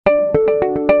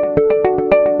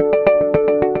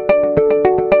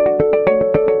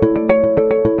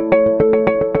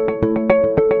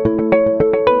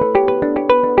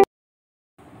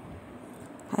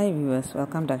viewers,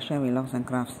 welcome to Akshay Vlogs and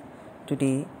Crafts.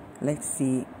 Today, let's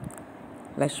see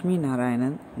Lakshmi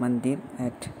Narayan Mandir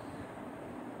at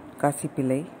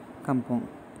Kasipillay, Kampung.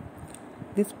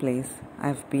 This place,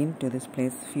 I've been to this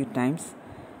place few times.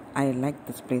 I like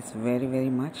this place very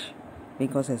much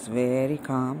because it's very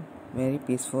calm, very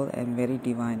peaceful and very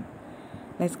divine.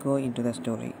 Let's go into the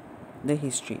story. The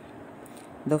history.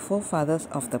 The forefathers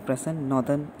of the present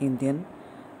northern Indian,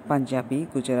 Punjabi,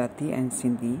 Gujarati and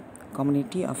Sindhi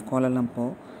community of Kuala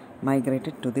Lumpur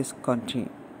migrated to this country,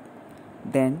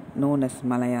 then known as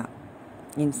Malaya,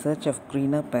 in search of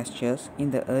greener pastures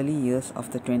in the early years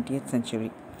of the 20th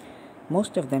century.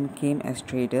 Most of them came as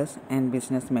traders and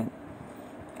businessmen,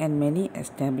 and many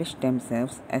established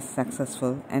themselves as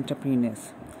successful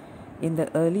entrepreneurs. In the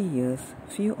early years,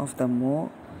 few of the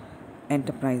more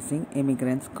enterprising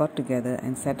immigrants got together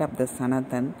and set up the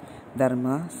Sanatan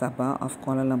Dharma Sabha of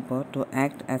Kuala Lumpur to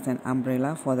act as an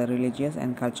umbrella for the religious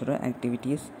and cultural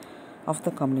activities of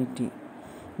the community.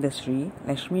 The Sree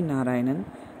Lakshmi Narayan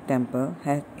temple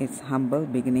had its humble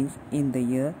beginnings in the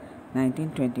year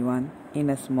 1921 in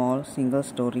a small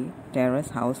single-story terrace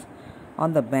house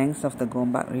on the banks of the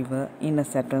Gombak River in a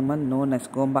settlement known as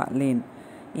Gombak Lane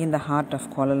in the heart of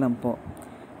Kuala Lumpur.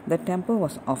 The temple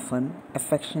was often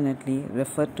affectionately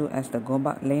referred to as the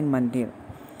Gombak Lane Mandir.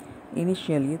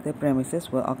 Initially, the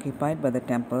premises were occupied by the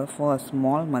temple for a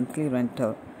small monthly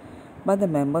rental, but the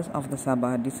members of the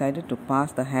Sabha decided to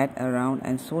pass the hat around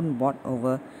and soon bought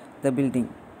over the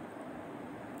building.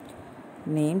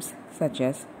 Names such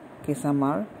as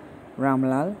Kesamar,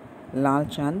 Ramlal,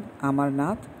 Lalchand,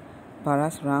 Amarnath,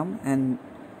 Parasram and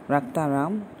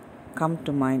Raktaram come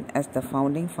to mind as the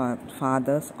founding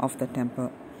fathers of the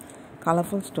temple.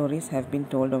 Colorful stories have been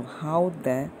told of how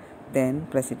the then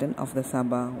president of the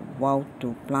Sabha vowed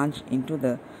to plunge into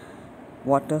the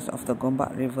waters of the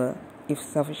Gombak River if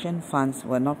sufficient funds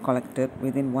were not collected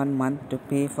within 1 month to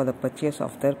pay for the purchase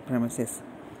of their premises.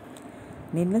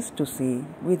 Needless to say,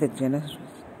 with the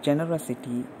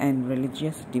generosity and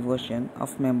religious devotion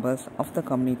of members of the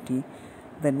community,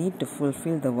 the need to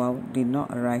fulfill the vow did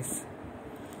not arise.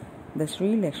 The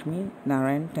Sree Lakshmi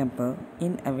Narayan temple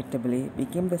inevitably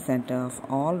became the center of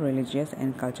all religious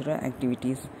and cultural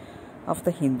activities of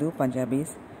the Hindu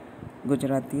Punjabis,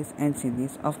 Gujaratis and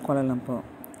Sindhis of Kuala Lumpur.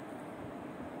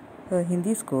 A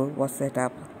Hindi school was set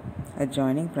up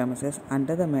adjoining premises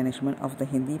under the management of the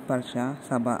Hindi Parsha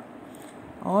Sabha.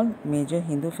 All major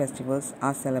Hindu festivals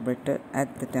are celebrated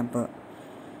at the temple.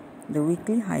 The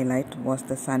weekly highlight was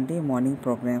the Sunday morning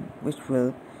program, which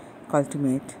will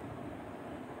culminate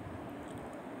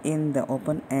in the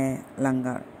open-air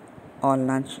langar or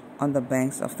lunch on the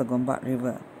banks of the Gombak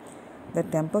River. The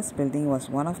temple's building was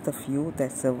one of the few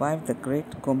that survived the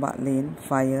Great Gombak Lane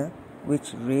fire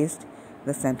which razed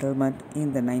the settlement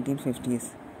in the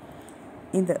 1950s.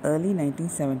 In the early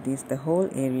 1970s, the whole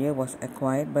area was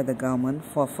acquired by the government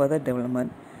for further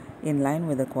development in line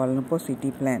with the Kuala Lumpur city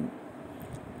plan.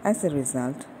 As a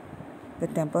result, the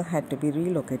temple had to be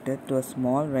relocated to a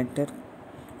small rented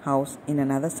house in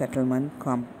another settlement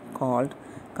called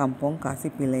Kampung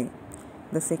Kasipillay.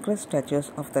 The sacred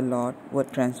statues of the Lord were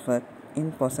transferred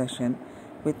in possession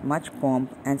with much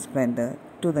pomp and splendor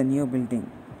to the new building.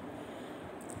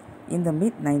 In the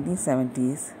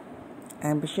mid-1970s,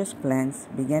 ambitious plans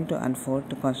began to unfold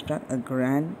to construct a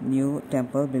grand new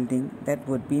temple building that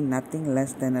would be nothing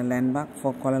less than a landmark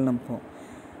for Kuala Lumpur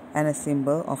and a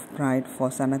symbol of pride for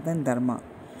Sanatan Dharma.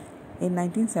 In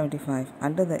 1975,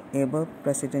 under the able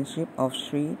presidency of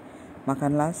Sri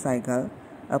Makanlal Saigal,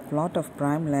 a plot of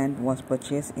prime land was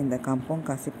purchased in the Kampung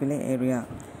Kasipillay area.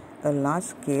 A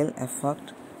large-scale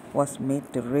effort was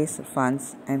made to raise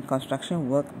funds and construction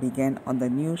work began on the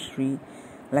new Sree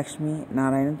Lakshmi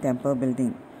Narayan temple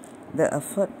building. The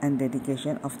effort and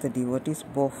dedication of the devotees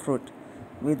bore fruit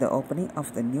with the opening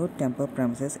of the new temple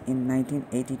premises in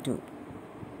 1982.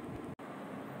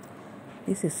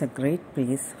 This is a great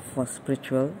place for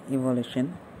spiritual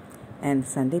evolution, and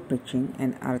Sunday preaching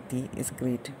and arati is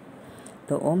great.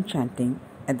 The Om chanting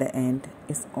at the end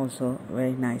is also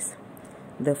very nice.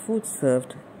 The food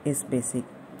served is basic,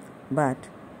 but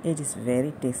it is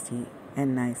very tasty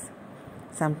and nice.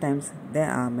 Sometimes there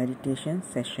are meditation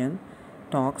session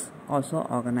talks also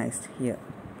organized here.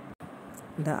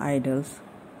 The idols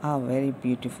are very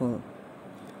beautiful.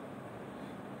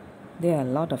 There are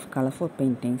a lot of colorful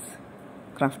paintings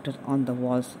crafted on the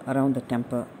walls around the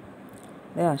temple.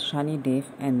 There are Shani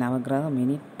Dev and Navagraha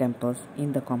mini temples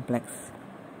in the complex.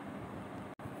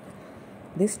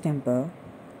 This temple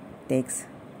takes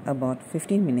about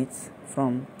 15 minutes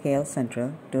from KL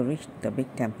Central to reach the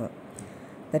big temple.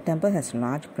 The temple has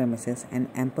large premises and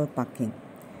ample parking.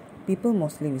 People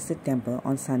mostly visit temple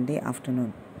on Sunday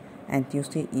afternoon and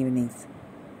Tuesday evenings.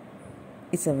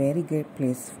 It's a very great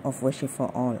place of worship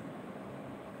for all.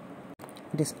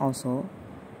 It is also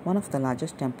one of the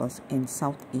largest temples in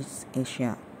Southeast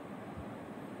Asia.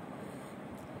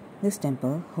 This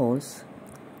temple holds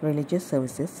religious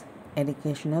services,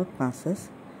 educational classes,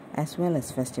 as well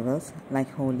as festivals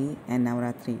like Holi and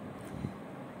Navaratri.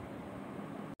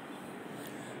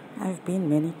 I've been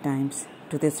many times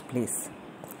to this place.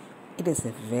 It is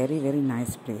a very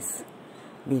nice place.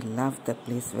 We love the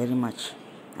place very much.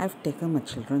 I've taken my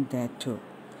children there too.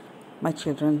 My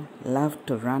children love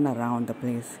to run around the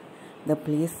place. The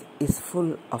place is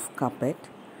full of carpet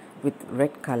with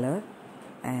red color,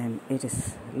 and it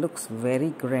looks very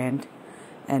grand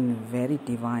and very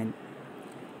divine.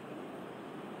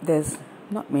 There's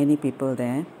not many people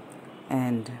there,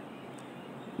 and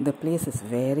the place is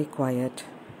very quiet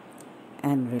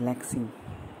and relaxing.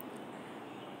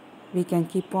 We can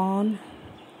keep on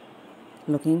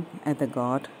looking at the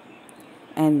God,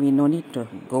 and we no need to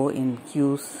go in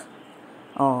queues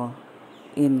or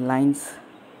in lines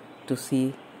to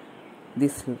see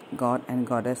this God and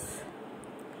Goddess.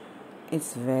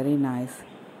 It's very nice,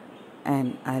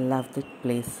 and I love this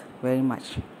place very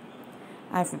much.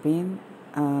 I've been,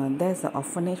 there's an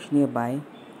orphanage nearby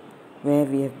where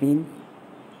we have been.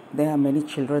 There are many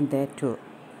children there too.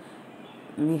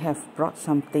 We have brought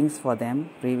some things for them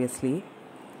previously,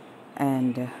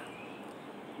 and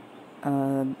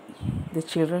the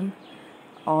children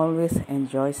always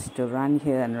enjoys to run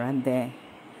here and run there.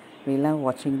 We love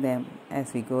watching them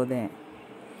as we go there.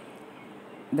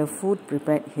 The food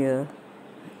prepared here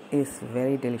is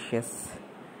very delicious.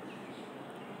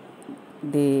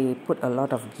 They put a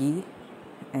lot of ghee,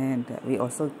 and we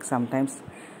also sometimes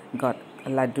got a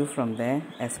laddu from there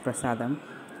as prasadam.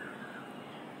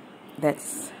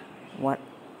 That's what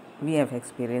we have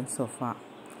experienced so far.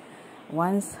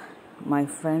 Once my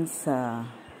friend's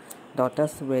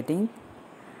daughter's wedding,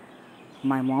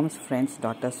 my mom's friend's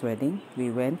daughter's wedding, we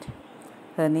went.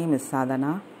 Her name is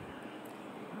Sadhana.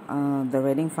 The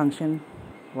wedding function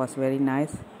was very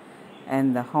nice,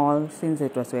 and the hall, since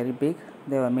it was very big,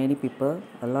 there were many people,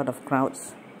 a lot of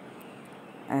crowds,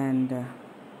 and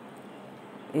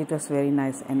it was very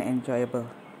nice and enjoyable.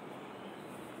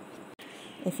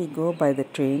 If we go by the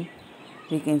train,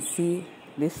 we can see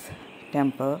this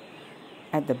temple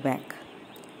at the back.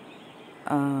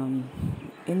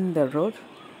 In the road,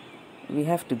 we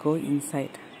have to go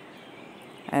inside,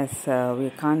 as we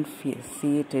can't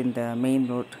see it in the main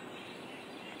road.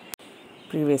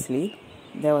 Previously,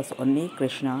 there was only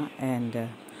Krishna and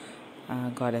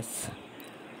Goddess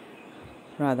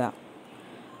Radha.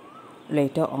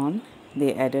 Later on,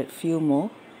 they added few more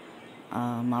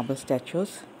marble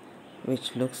statues,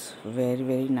 which looks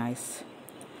very nice.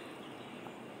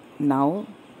 Now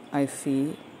I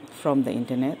see from the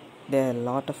internet there are a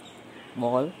lot of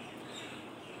wall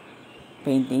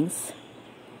paintings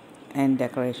and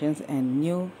decorations, and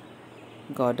new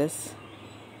goddess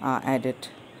are added.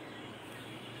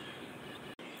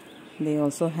 They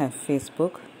also have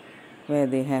Facebook, where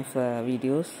they have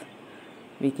videos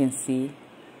we can see.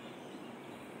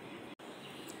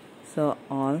 So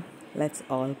let's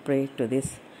all pray to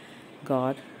this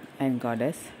God and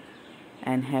Goddess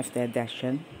and have their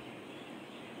darshan,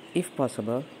 if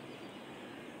possible,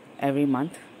 every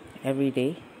month, every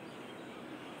day.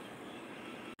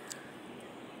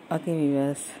 Okay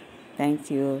viewers, thank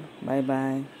you, bye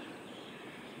bye.